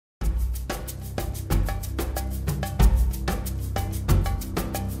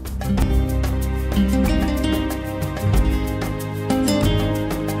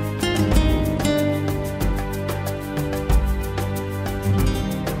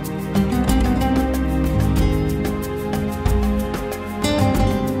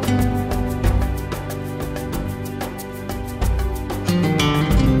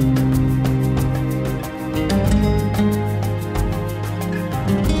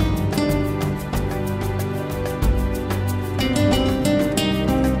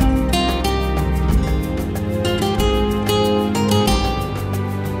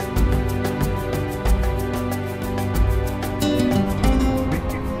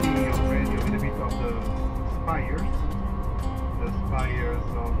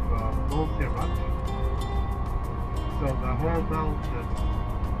whole mountain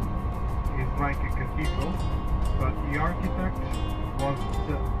is like a cathedral, but the architect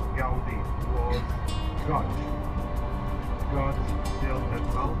wasn't Gaudi, was God. God built that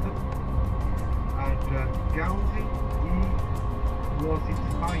mountain, and Gaudi, he was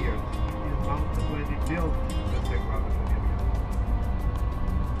inspired in this mountain when he built the Sagrada Familia.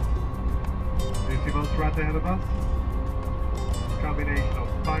 Do you see Montserrat ahead of us? Combination of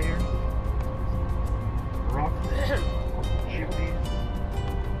spires, rocks, chimneys,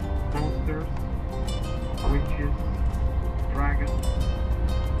 monsters, witches, dragons,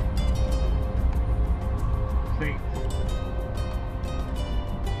 saints.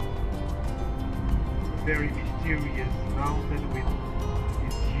 Very mysterious mountain with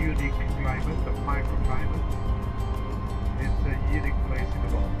its unique climate, a microclimate. It's a unique place in the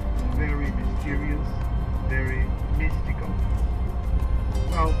world. Very mysterious, very mystical.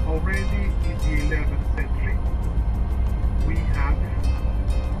 Well, already in the 11th century, we have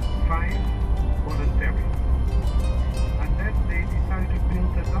 5 monasteries. And then they decided to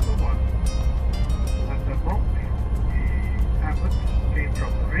build another one. And the monk, the abbot, came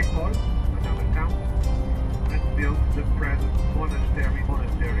from Ripoll, another town, and built the present monastery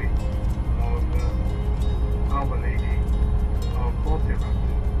of Our Lady of Montserrat.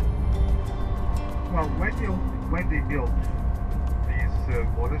 Well, when they built this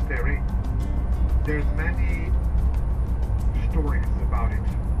monastery, there's many stories about it.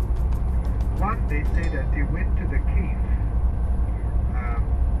 One, they say that they went to the cave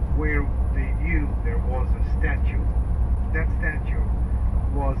where they knew there was a statue. That statue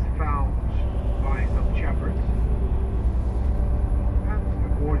was found by some shepherds, and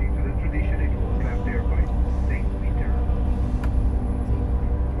according to the tradition, it was left there by Saint Peter.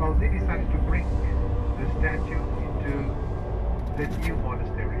 Well, they decided to bring the statue into the new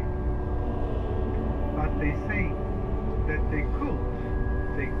monastery, but they say that they couldn't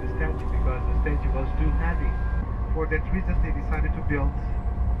take the statue because the statue was too heavy. For that reason, they decided to build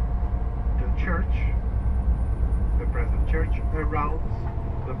the church, the present church, around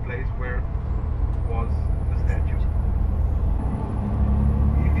the place where was the statue.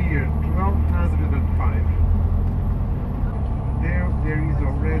 In the year 1205, there is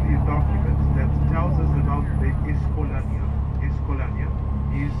already a document that tells us about the Escolania. Escolania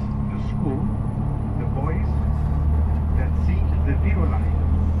is the school, the boys that sing the Virolai.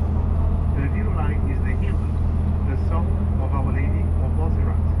 The Virolai is the hymn, the song of Our Lady of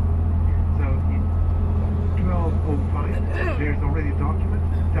Montserrat. So in 1205, there's already a document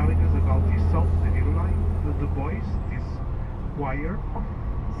telling us about this song, the Virolai, the boys, this choir,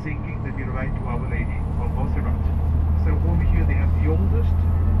 singing the Virolai to Our Lady of Montserrat. So over here they have the oldest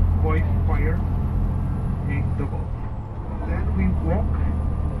voice choir in the world. Then we walk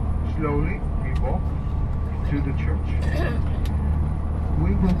slowly, to the church.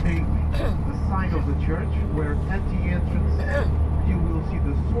 We will take the side of the church where at the entrance you will see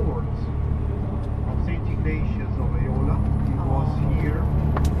the swords of Saint Ignatius of Loyola. He was here.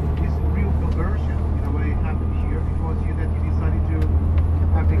 His real conversion, in a way, happened here. It was here that he decided to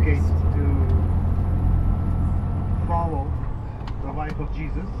abdicate, to follow the life of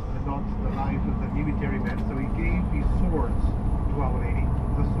Jesus and not the life of the military man. So he gave his swords to Our Lady.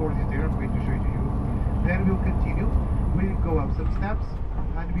 The sword is there, I'm going to show it to you. Then we'll continue. We'll go up some steps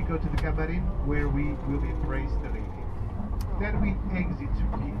and we go to the camarin where we will embrace the lady. Then we exit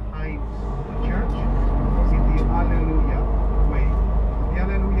behind the church in the Alleluia Way. The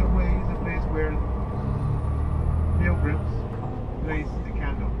Alleluia Way is a place where pilgrims place the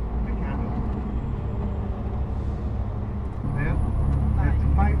candle. Then at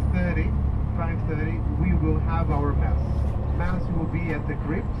 5:30 we will have our Mass. Mass will be at the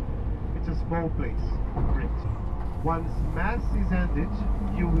crypt. It's a small place, crypt. Once Mass is ended,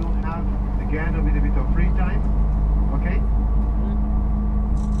 you will have again a little bit of free time, okay?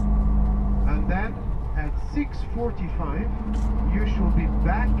 And then at 6:45 you should be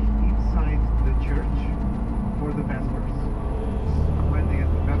back inside the church for the Vespers. When they get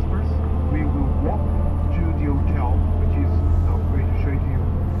the Vespers, we will walk to the hotel, which is, I'm going to show you,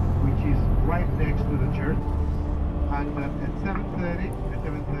 which is right next to the church. And at 7:30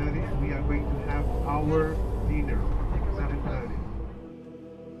 we are going to have our dinner. 7:30.